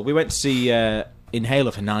reasonable. We went to see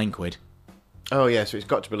Inhaler for £9. Oh yeah, so it's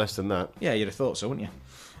got to be less than that. Yeah, you'd have thought so, wouldn't you?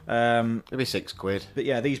 Maybe £6. But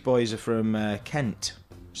yeah, these boys are from Kent,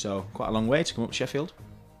 so quite a long way to come up to Sheffield.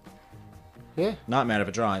 Yeah, Nightmare of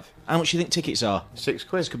a drive. How much do you think tickets are? £6.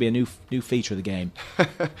 This could be a new feature of the game.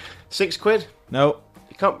 £6? No,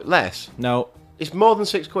 You can't less. no, It's more than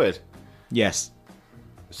 £6. yes,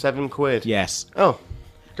 £7. yes. Oh,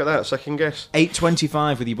 got that. Second guess.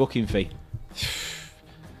 £8.25 with your booking fee.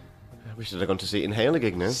 I wish I'd have gone to see Inhaler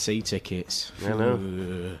gig now. See tickets. I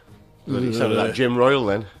know. You sounded like Jim Royal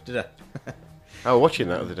then. Did I? I was watching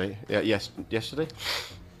that the other day. Yeah, yesterday.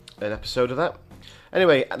 An episode of that.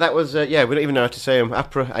 Anyway, that was we don't even know how to say them.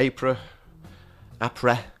 Apra.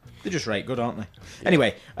 They're just right good, aren't they?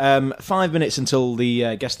 Anyway, 5 minutes until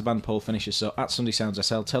the Guess the Band poll finishes. So at Sunday Sounds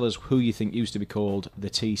SL, tell us who you think used to be called the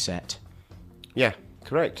Tea Set. Yeah,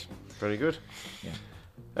 correct. Very good. Yeah.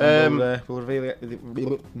 We'll reveal it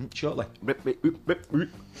shortly.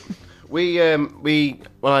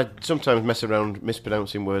 I sometimes mess around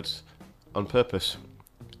mispronouncing words on purpose,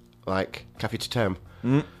 like Cafe Totem.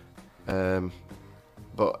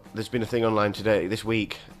 But there's been a thing online this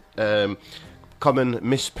week, common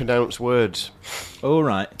mispronounced words. Oh,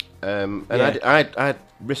 right. And Yeah. I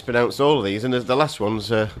mispronounced all of these, and the last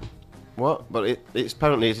one's what? But it's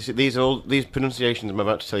apparently these pronunciations I'm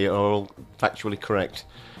about to tell you are all factually correct.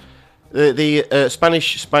 The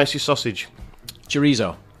Spanish spicy sausage.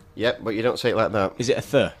 Chorizo. Yep, but you don't say it like that. Is it a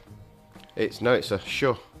th? It's a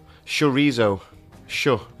chorizo.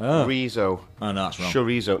 Chorizo. Oh, no, that's wrong.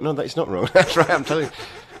 Chorizo. No, that's not wrong. That's right, I'm telling you.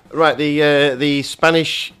 Right, the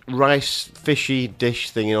Spanish rice fishy dish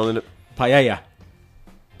thing, Paella.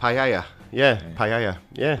 paella. Yeah, paella.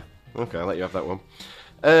 Yeah. Okay, I'll let you have that one.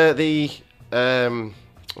 How do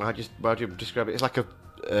you describe it? It's like a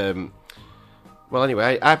well,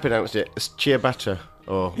 anyway, I pronounced it as ciabatta.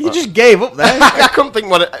 Or You just gave up there. I couldn't think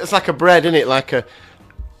it's like a bread, isn't it? Like a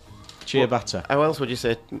Ciabatta. How else would you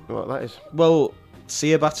say what that is? Well,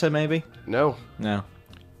 ciabatta maybe? No, No.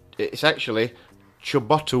 it's actually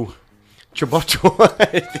ciabatta.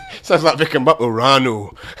 Ciabatta. Sounds like Vic and Bottle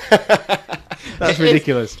Ranu. That's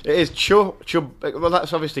ridiculous. It is well,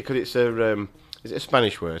 that's obviously because it's is it a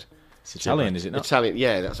Spanish word? It's Italian, is it not? Italian,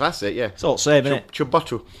 yeah, that's it, yeah. It's all the same, isn't it?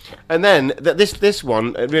 Ciabatta. And then this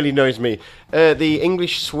one really annoys me. The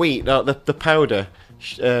English sweet, the powder,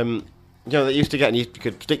 that you used to get, and you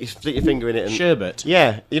could stick your finger in it. And, Sherbet.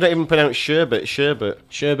 yeah, you don't even pronounce sherbet. Sherbet.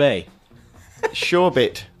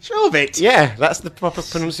 Shorbit. Sherbet. Yeah, that's the proper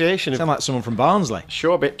pronunciation Sound of like someone from Barnsley.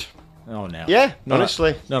 shorbit. Oh no. Yeah, Not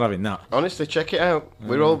honestly. Not having that. Honestly, check it out.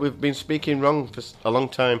 We've been speaking wrong for a long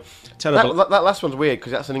time. Terrible. That last one's weird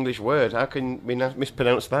because that's an English word. How can we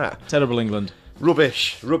mispronounce that? Terrible England.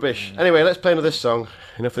 Rubbish. Anyway, let's play another song.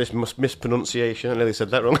 Enough of this mispronunciation. I nearly said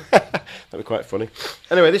that wrong. That'd be quite funny.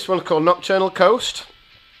 Anyway, this one's called Nocturnal Coast,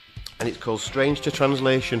 and it's called Strange to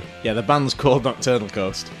Translation. Yeah, the band's called Nocturnal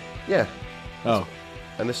Coast. Yeah, Oh.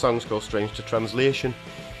 and the song's called Strange to Translation.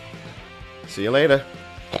 See you later.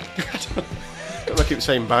 I keep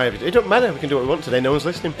saying bye. It don't matter. We can do what we want today. No one's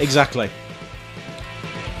listening. Exactly.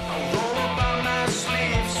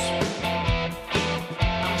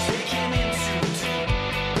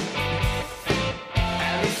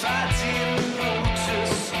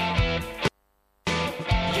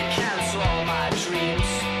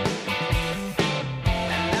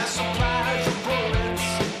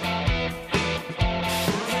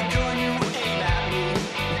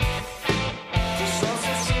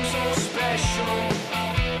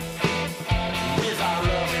 With our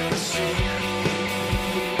love in the sea.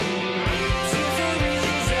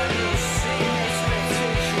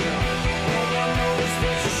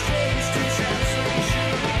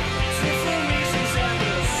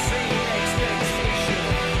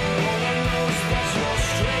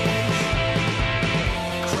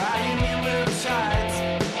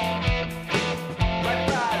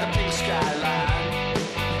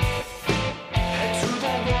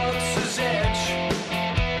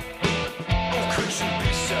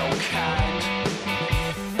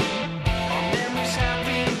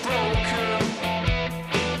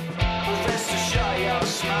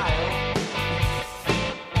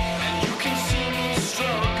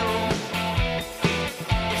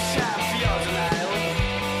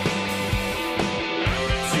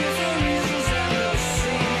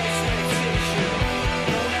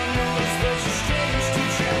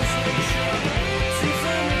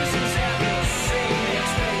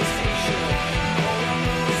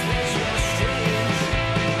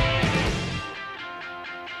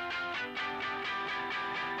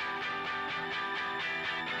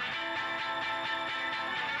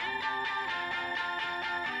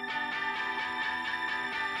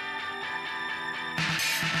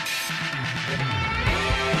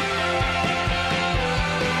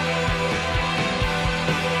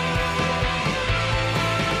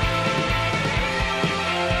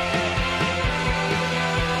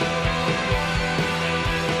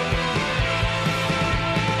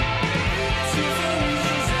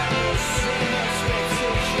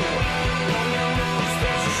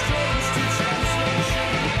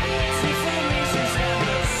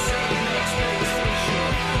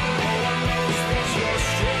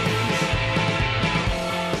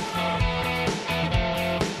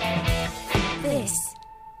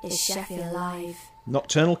 is Sheffield Live.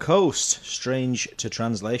 Nocturnal Coast, Strange to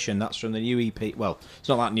Translation. That's from the new EP. Well, it's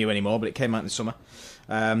not that new anymore, but it came out in the summer.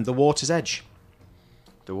 The Water's Edge.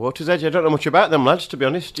 The Water's Edge. I don't know much about them, lads, to be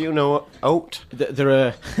honest. Do you know Oat? They're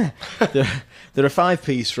a they're a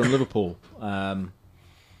 5-piece from Liverpool.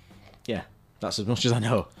 Yeah, that's as much as I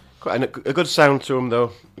know. Quite a good sound to them,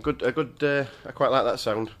 though. A good. I quite like that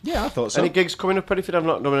sound. Yeah, I thought so. Any gigs coming up, Eddie? I've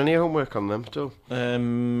not done any homework on them, too.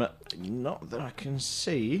 Not that I can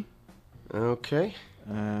see. Okay.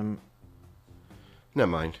 Never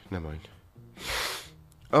mind.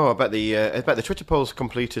 Oh, I bet the Twitter poll's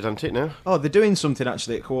completed, hasn't it now? Oh, they're doing something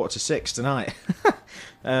actually at 6:15 tonight.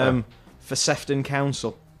 For Sefton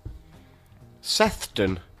Council.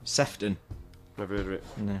 Sefton. Never heard of it.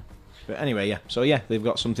 No. But anyway, yeah. So yeah, they've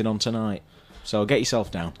got something on tonight. So get yourself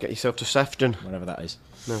down. Get yourself to Sefton. Whatever that is.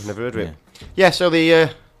 No, never heard of it. Yeah. So the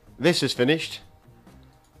this is finished.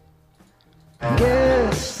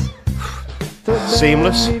 Guess the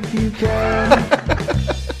Seamless. band if you can.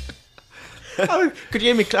 Could you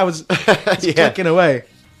hear me? I was clicking away.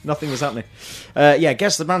 Nothing was happening.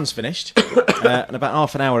 Guess the band's finished. And about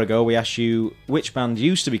half an hour ago, we asked you which band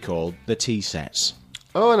used to be called the T-Sets.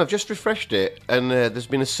 Oh, and I've just refreshed it, and there's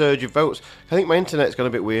been a surge of votes. I think my internet's gone a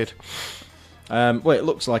bit weird. Well, it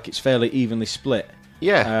looks like it's fairly evenly split.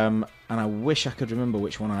 Yeah. And I wish I could remember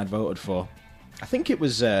which one I'd voted for. I think it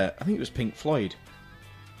was Pink Floyd.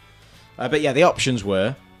 But yeah, the options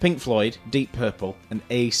were Pink Floyd, Deep Purple, and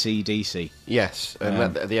AC/DC. Yes,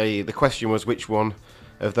 and the question was which one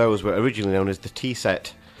of those were originally known as the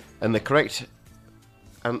T-set, and the correct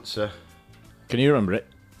answer. Can you remember it?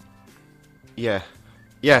 Yeah,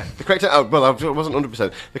 the correct. I wasn't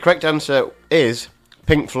 100%. The correct answer is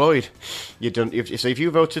Pink Floyd. So if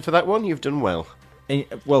you voted for that one, you've done well.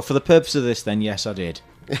 Well, for the purpose of this, then yes, I did.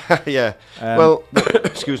 Yeah. Well,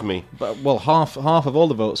 excuse me. But half of all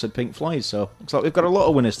the votes said Pink Floyd, so looks like we've got a lot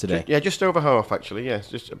of winners today. Yeah, just over half actually. Yeah,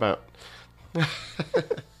 just about.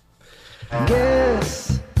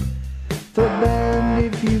 Guess the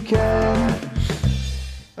band if you can.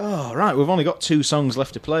 Oh, right, we've only got 2 songs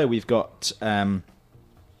left to play. We've got one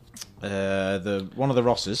of the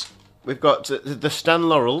Rosses. We've got the Stan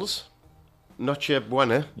Laurels, Noche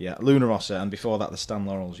Buena. Yeah, Luna Rossa, and before that the Stan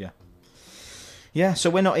Laurels, yeah. Yeah, so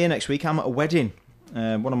we're not here next week. I'm at a wedding.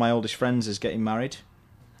 One of my oldest friends is getting married.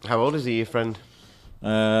 How old is he, your friend?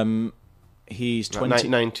 He's 20.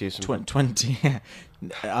 90 or something. 20.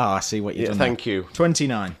 I see what you've done. Thank you.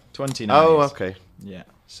 29. 29. Oh, years. okay. Yeah,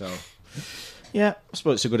 so... Yeah, I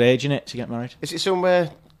suppose it's a good age, isn't it, to get married? Is it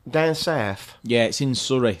somewhere down south? Yeah, it's in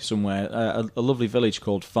Surrey somewhere. A lovely village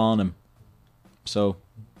called Farnham. So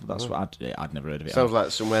that's what I'd never heard of it. Sounds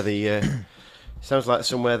like somewhere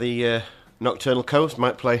the Nocturnal Coast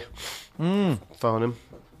might play. Farnham.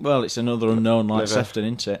 Well, it's another unknown like Never. Sefton,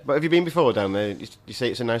 isn't it? But have you been before down there? You say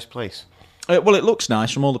it's a nice place. Well, it looks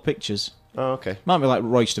nice from all the pictures. Oh, okay. Might be like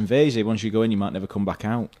Royston Vasey. Once you go in, you might never come back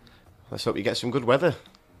out. Let's hope you get some good weather.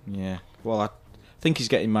 Yeah. Well, I think he's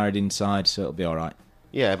getting married inside, so it'll be all right.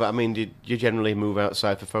 Yeah, but I mean, you generally move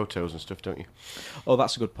outside for photos and stuff, don't you? Oh,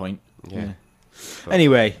 that's a good point. Yeah.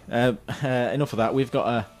 Anyway, enough of that. We've got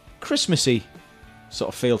a Christmassy sort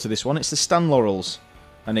of feel to this one. It's the Stan Laurels,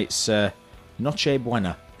 and it's Noche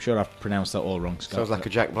Buena. I'm sure I've pronounced that all wrong, Scott. Sounds like a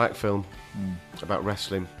Jack Black film about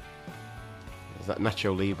wrestling. Is that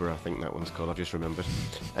Nacho Libre? I think that one's called. I've just remembered.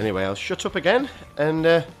 Anyway, I'll shut up again,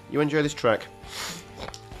 and you enjoy this track.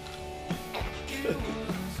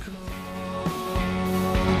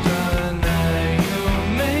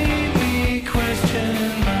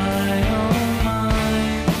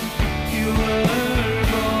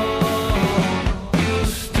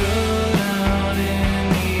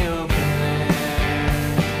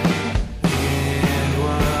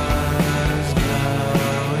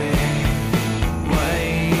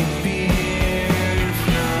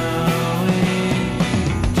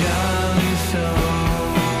 So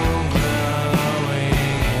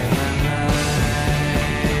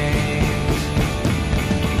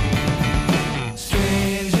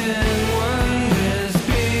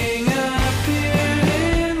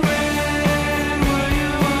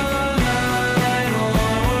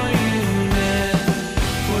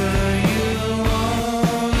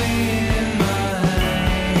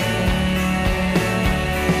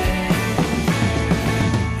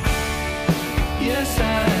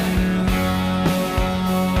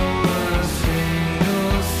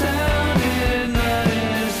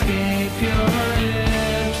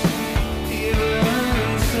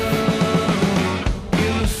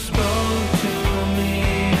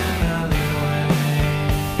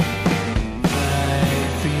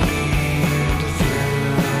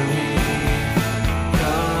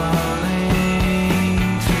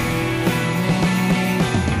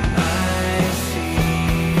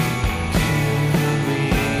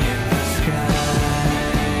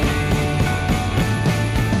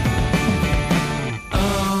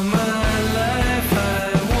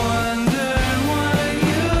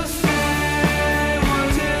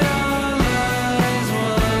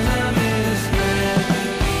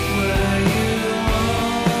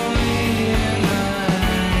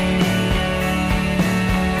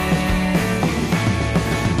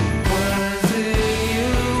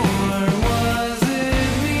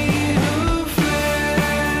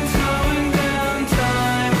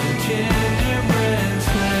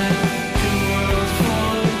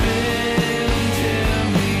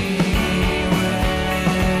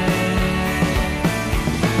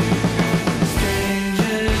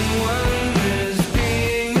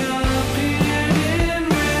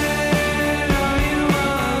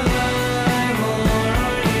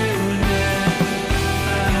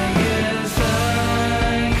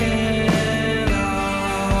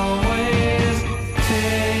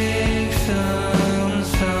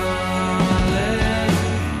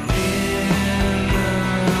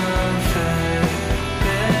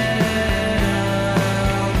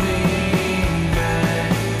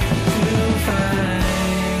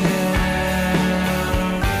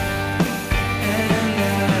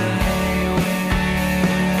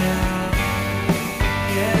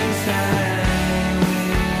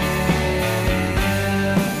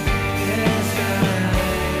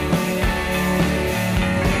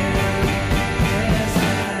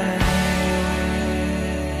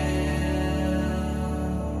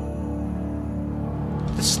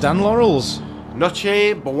Stan Laurels.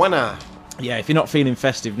 Noche Buena. Yeah, if you're not feeling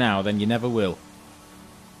festive now, then you never will.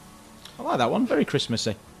 I like that one. Very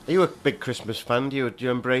Christmassy. Are you a big Christmas fan? Do you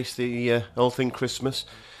embrace the whole thing Christmas?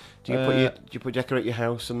 Do you decorate your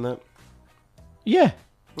house and that? Yeah.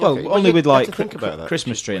 Well, Okay, well, only you with have like to think about that,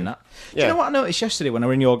 Christmas which is tree and that. Do Yeah. you know what I noticed yesterday when I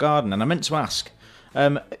were in your garden? And I meant to ask.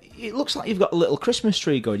 It looks like you've got a little Christmas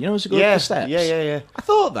tree going. You know, as you go up Yeah, the steps. yeah. I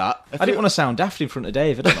thought that. I feel- didn't want to sound daft in front of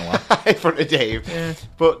Dave. I don't know why. In front of Dave. Yeah.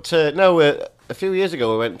 But no, a few years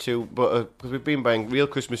ago we went to, because we've been buying real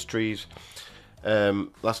Christmas trees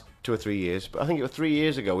last 2 or 3 years. But I think it was 3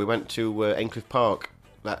 years ago we went to Encliffe Park,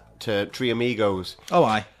 that Tree Amigos. Oh,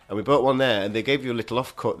 aye. And we bought one there, and they gave you a little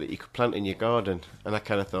offcut that you could plant in your garden. And I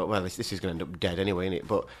kind of thought, well, this is going to end up dead anyway, innit?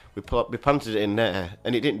 But we planted it in there,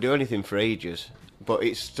 and it didn't do anything for ages. But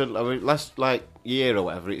it's still, last year or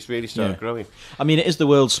whatever, it's really started Yeah. growing. I mean, it is the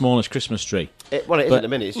world's smallest Christmas tree. It is But at the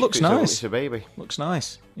minute. It's, looks it's nice. It's a baby. Looks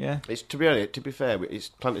nice. Yeah. It's to be fair, it's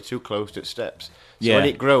planted too close to its steps. So Yeah. when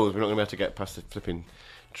it grows, we're not going to be able to get past the flipping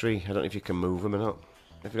tree. I don't know if you can move them or not.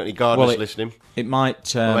 If you've got any gardeners listening, It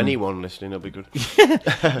might. or anyone listening, it'll be good.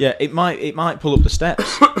 Yeah, it might pull up the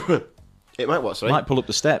steps. It might what? Sorry. Might pull up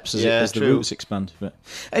the steps as, Yeah, as the true. roots expand. But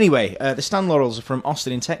anyway, the Stan Laurels are from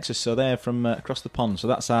Austin in Texas, so they're from across the pond. So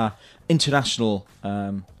that's our international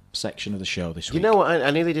section of the show this week. You know what?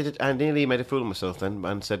 I nearly did it. I nearly made a fool of myself then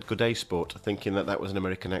and said "Good day, sport," thinking that was an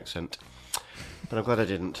American accent. But I'm glad I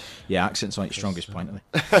didn't. Yeah, accents aren't your strongest point, are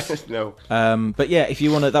they? No. But yeah, if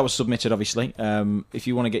you want to, that was submitted obviously. If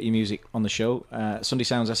you want to get your music on the show, Sunday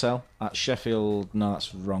Sounds SL at Sheffield. No,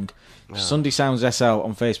 that's wrong. Sunday Sounds SL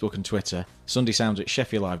on Facebook and Twitter. Sunday Sounds at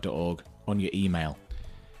sheffieldlive.org on your email.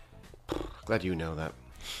 Glad you know that.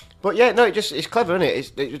 But yeah, no, it's clever,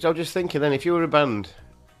 isn't it? I was just thinking then, if you were a band,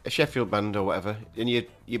 a Sheffield band or whatever, and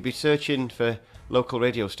you'd be searching for local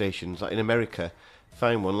radio stations, like in America,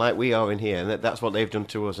 find one like we are in here, and that's what they've done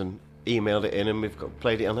to us, and emailed it in, and we've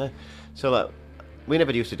played it on there. So like, we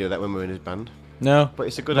never used to do that when we were in his band. No, But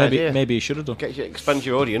it's a good maybe, idea. Maybe you should have done. Expand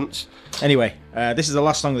your audience. Anyway, this is the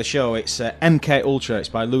last song of the show. It's MK Ultra. It's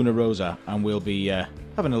by Luna Rosa, and we'll be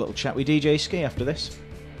having a little chat with DJ Ski after this.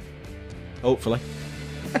 Hopefully.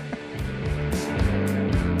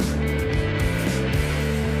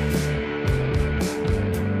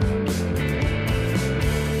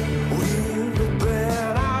 We've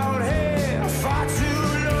been out here far too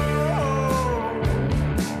long.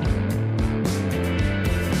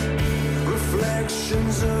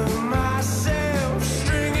 Reflections of myself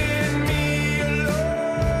stringing me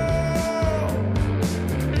along.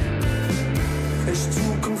 It's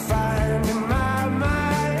too confined in my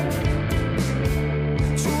mind.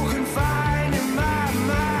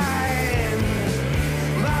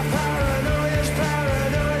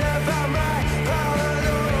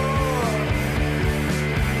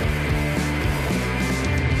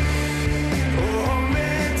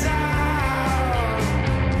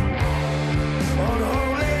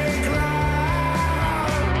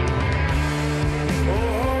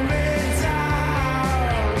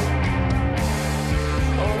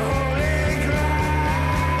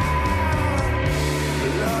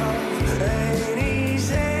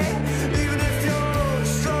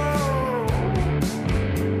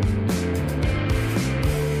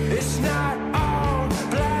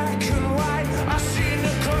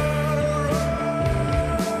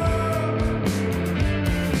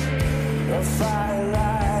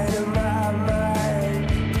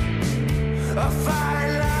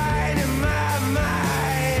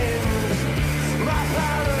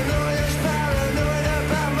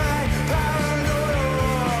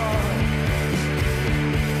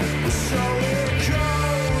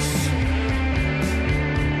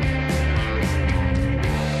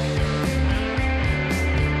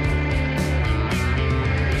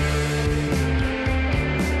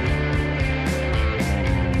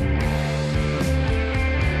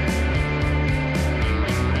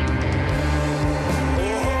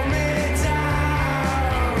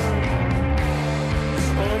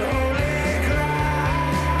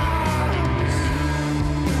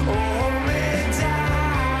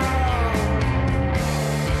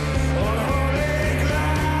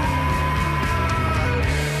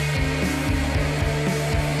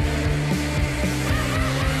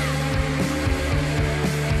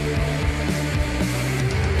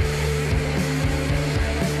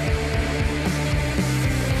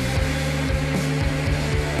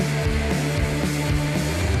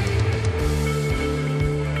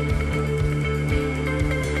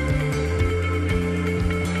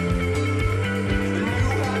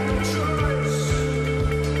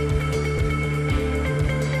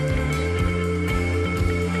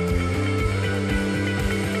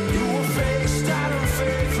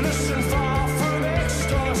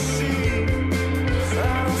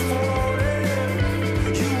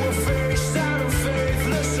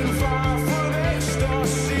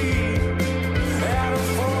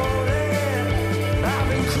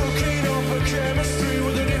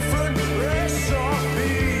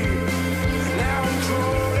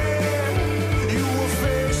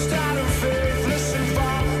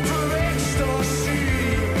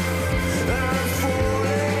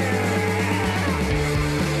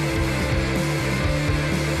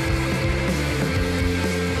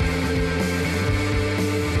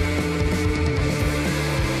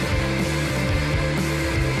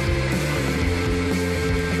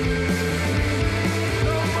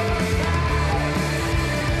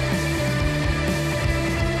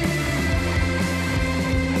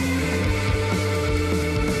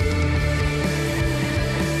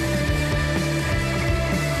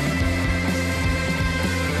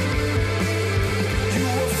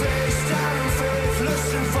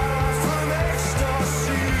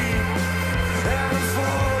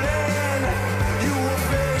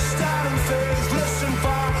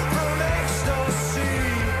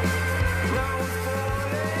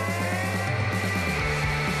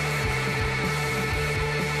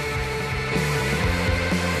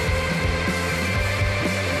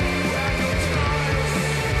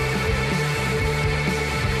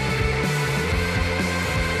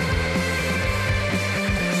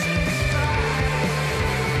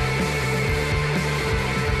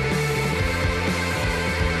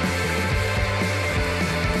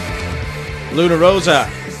 Luna Rosa.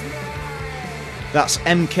 That's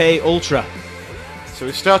MK Ultra. So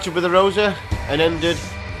we started with a Rosa and ended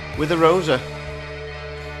with a Rosa.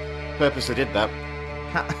 Purposely did that.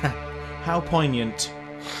 How poignant.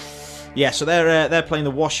 Yeah, so they're playing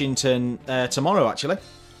the Washington tomorrow, actually,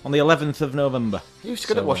 on the 11th of November. You used to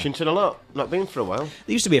go to Washington a lot. Not been for a while.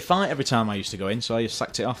 There used to be a fight every time I used to go in, so I just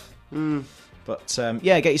sacked it off. But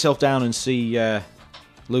yeah, get yourself down and see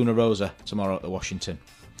Luna Rosa tomorrow at the Washington.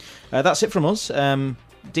 That's it from us.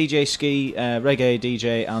 DJ Ski, reggae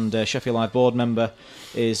DJ and Sheffield Live board member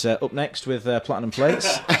is up next with Platinum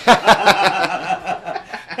Plates.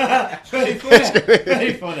 Very funny.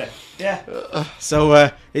 Very funny. Yeah.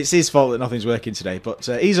 So it's his fault that nothing's working today, but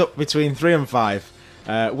he's up between 3 and 5.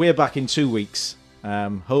 We're back in 2 weeks.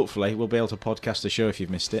 Hopefully we'll be able to podcast the show if you've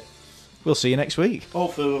missed it. We'll see you next week.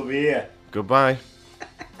 Hopefully we'll be here. Goodbye.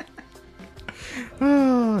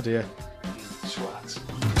 Oh dear. Swat.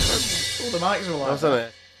 Oh, the mics are Wasn't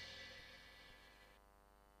it?